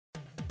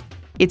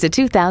It's a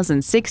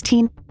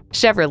 2016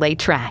 Chevrolet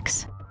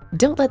TRAX.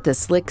 Don't let the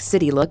slick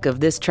city look of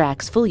this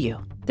TRAX fool you.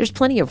 There's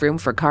plenty of room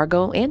for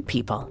cargo and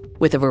people,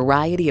 with a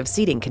variety of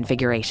seating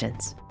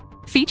configurations.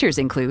 Features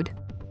include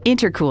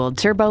intercooled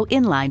turbo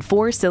inline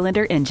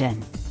 4-cylinder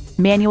engine,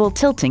 manual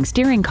tilting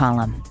steering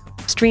column,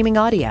 streaming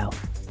audio,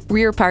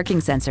 rear parking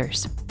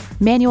sensors,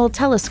 manual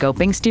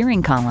telescoping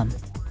steering column,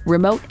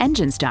 remote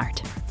engine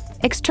start,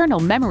 external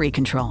memory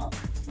control,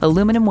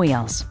 aluminum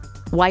wheels,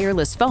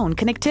 wireless phone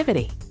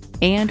connectivity,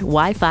 and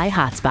Wi-Fi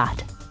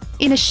hotspot.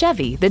 In a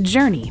Chevy, the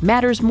journey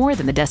matters more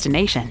than the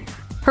destination.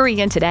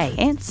 Hurry in today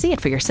and see it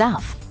for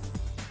yourself.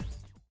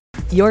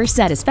 Your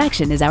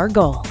satisfaction is our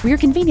goal. We are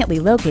conveniently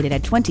located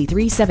at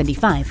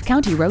 2375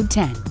 County Road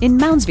 10 in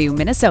Mounds View,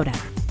 Minnesota.